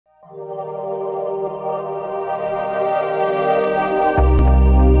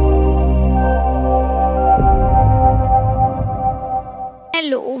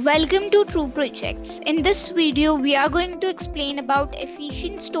Hello, welcome to True Projects. In this video, we are going to explain about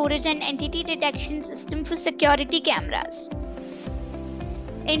efficient storage and entity detection system for security cameras.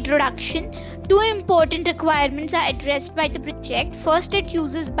 Introduction. Two important requirements are addressed by the project. First, it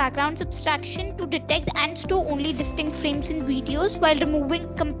uses background abstraction to detect and store only distinct frames in videos while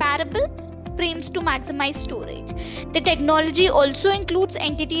removing comparable frames to maximize storage. The technology also includes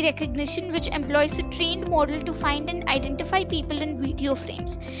entity recognition, which employs a trained model to find and identify people in video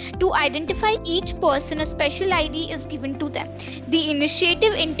frames. To identify each person, a special ID is given to them. The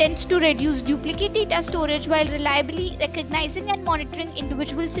initiative intends to reduce duplicate data storage while reliably recognizing and monitoring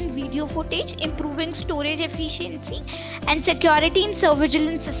individuals in video footage, improving storage efficiency and security in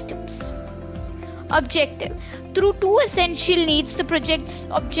surveillance systems. Objective. Through two essential needs, the project's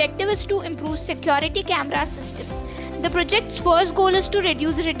objective is to improve security camera systems. The project's first goal is to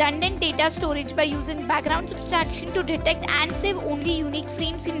reduce redundant data storage by using background abstraction to detect and save only unique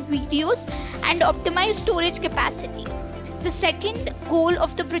frames in videos and optimize storage capacity. The second goal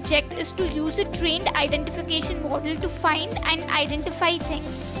of the project is to use a trained identification model to find and identify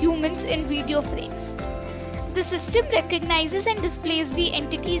things, humans in video frames. The system recognizes and displays the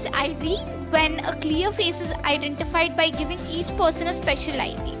entity's ID when a clear face is identified by giving each person a special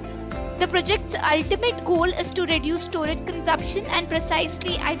ID. The project's ultimate goal is to reduce storage consumption and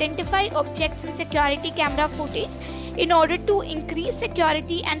precisely identify objects in security camera footage in order to increase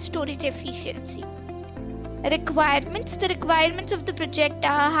security and storage efficiency. Requirements. The requirements of the project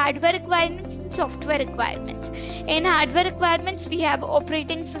are hardware requirements and software requirements. In hardware requirements, we have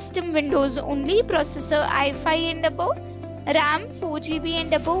operating system Windows only, processor i5 and above, RAM 4GB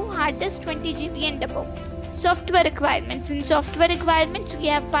and above, hard disk 20GB and above. Software requirements. In software requirements, we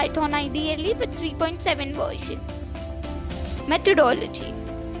have Python IDLE with 3.7 version. Methodology.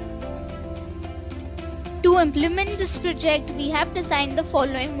 To implement this project, we have designed the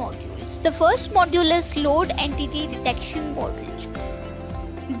following modules. The first module is Load Entity Detection Module.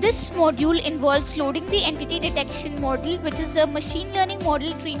 This module involves loading the entity detection model, which is a machine learning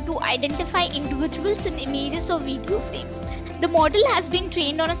model trained to identify individuals in images or video frames. The model has been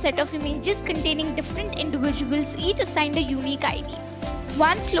trained on a set of images containing different individuals, each assigned a unique ID.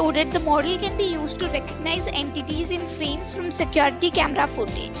 Once loaded, the model can be used to recognize entities in frames from security camera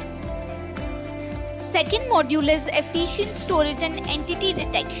footage. Second module is Efficient Storage and Entity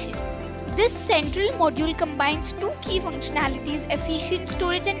Detection. This central module combines two key functionalities: efficient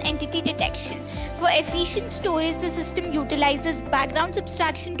storage and entity detection. For efficient storage, the system utilizes background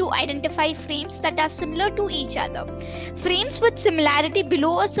abstraction to identify frames that are similar to each other. Frames with similarity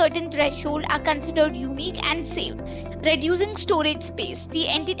below a certain threshold are considered unique and saved, reducing storage space. The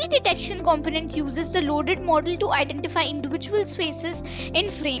entity detection component uses the loaded model to identify individuals' faces in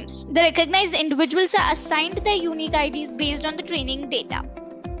frames. The recognized individuals are assigned their unique IDs based on the training data.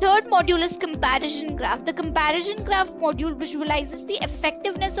 Third module is Comparison Graph. The Comparison Graph module visualizes the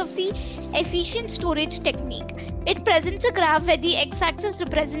effectiveness of the efficient storage technique. It presents a graph where the x-axis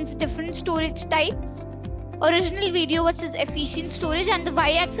represents different storage types, original video versus efficient storage, and the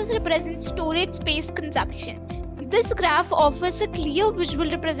y-axis represents storage space consumption. This graph offers a clear visual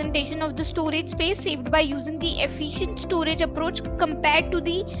representation of the storage space saved by using the efficient storage approach compared to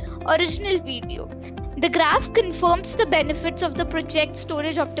the original video. The graph confirms the benefits of the project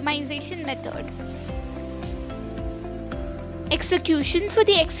storage optimization method. Execution. For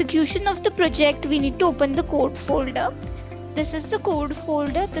the execution of the project, we need to open the code folder. This is the code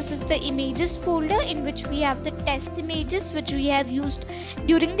folder. This is the images folder in which we have the test images which we have used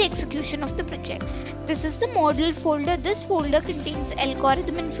during the execution of the project. This is the model folder. This folder contains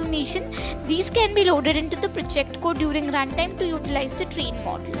algorithm information. These can be loaded into the project code during runtime to utilize the trained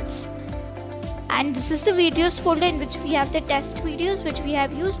models. And this is the videos folder in which we have the test videos which we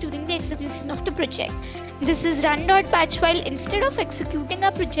have used during the execution of the project. This is run.batch file. Instead of executing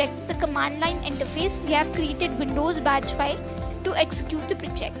our project in the command line interface, we have created Windows batch file to execute the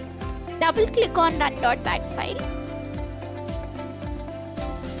project. Double click on run.bat file.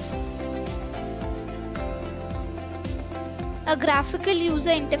 A graphical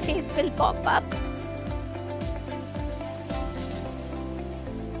user interface will pop up.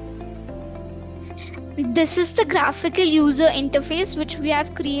 This is the graphical user interface which we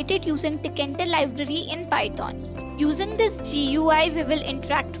have created using Tkinter library in Python. Using this GUI, we will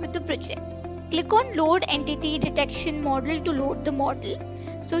interact with the project. Click on Load Entity Detection Model to load the model.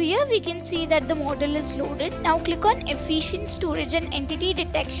 So here we can see that the model is loaded. Now click on Efficient Storage and Entity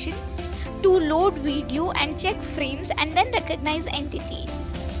Detection to load video and check frames and then recognize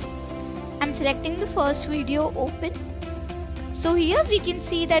entities. I'm selecting the first video, open. So here we can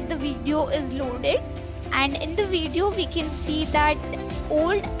see that the video is loaded. and in the video we can see that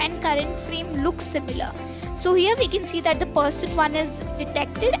old and current frame look similar. So here we can see that the person 1 is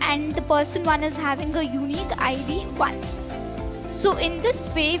detected and the person 1 is having a unique ID 1. So in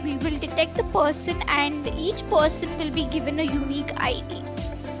this way we will detect the person and each person will be given a unique ID.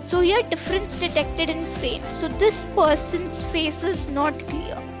 So here difference detected in frame. So this person's face is not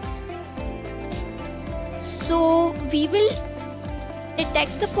clear. So we will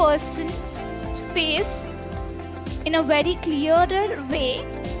detect the person's face in a very clearer way,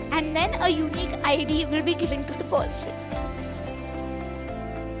 and then a unique ID will be given to the person.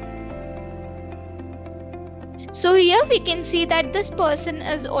 So here we can see that this person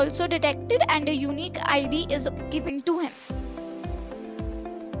is also detected and a unique ID is given to him.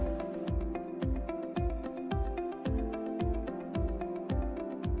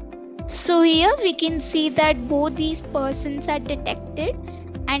 So here we can see that both these persons are detected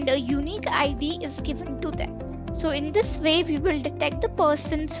and a unique ID is given to them. So in this way we will detect the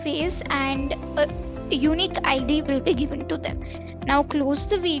person's face and a unique ID will be given to them. Now close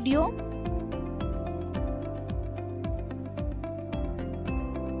the video.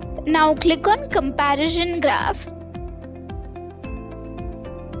 Now click on comparison graph.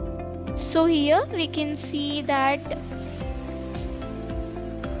 So here we can see that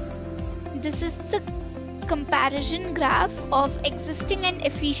this is the comparison graph of existing and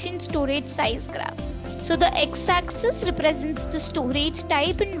efficient storage size graph. So the x-axis represents the storage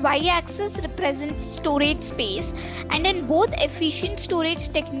type and y-axis represents storage space, and in both efficient storage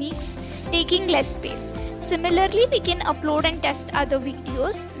techniques taking less space. Similarly, we can upload and test other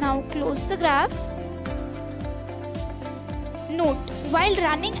videos. Now close the graph. Note, while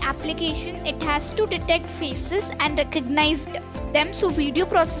running application, it has to detect faces and recognize them, so video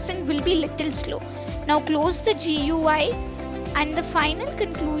processing will be little slow. Now close the GUI, and the final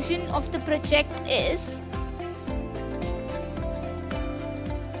conclusion of the project is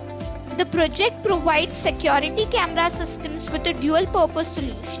the project provides security camera systems with a dual purpose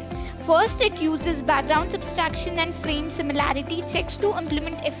solution. First, it uses background subtraction and frame similarity checks to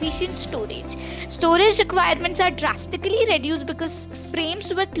implement efficient storage. Storage requirements are drastically reduced because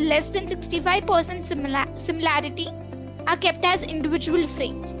frames with less than 65% similarity are kept as individual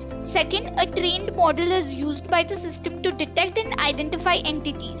frames. Second, a trained model is used by the system to detect and identify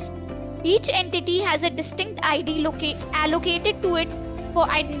entities. Each entity has a distinct ID allocated to it for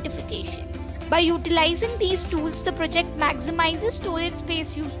identification. By utilizing these tools, the project maximizes storage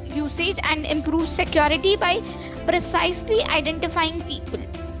space usage and improves security by precisely identifying people.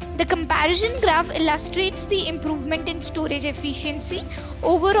 The comparison graph illustrates the improvement in storage efficiency.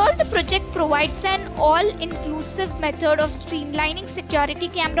 Overall, the project provides an all-inclusive method of streamlining security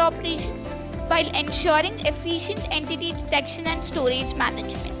camera operations while ensuring efficient entity detection and storage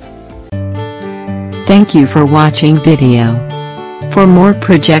management. Thank you for watching video. For more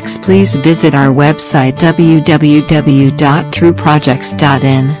projects, please visit our website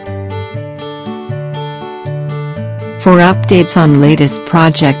www.trueprojects.in. For updates on latest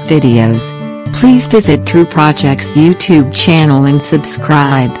project videos, please visit True Projects YouTube channel and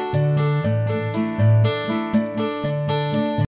subscribe.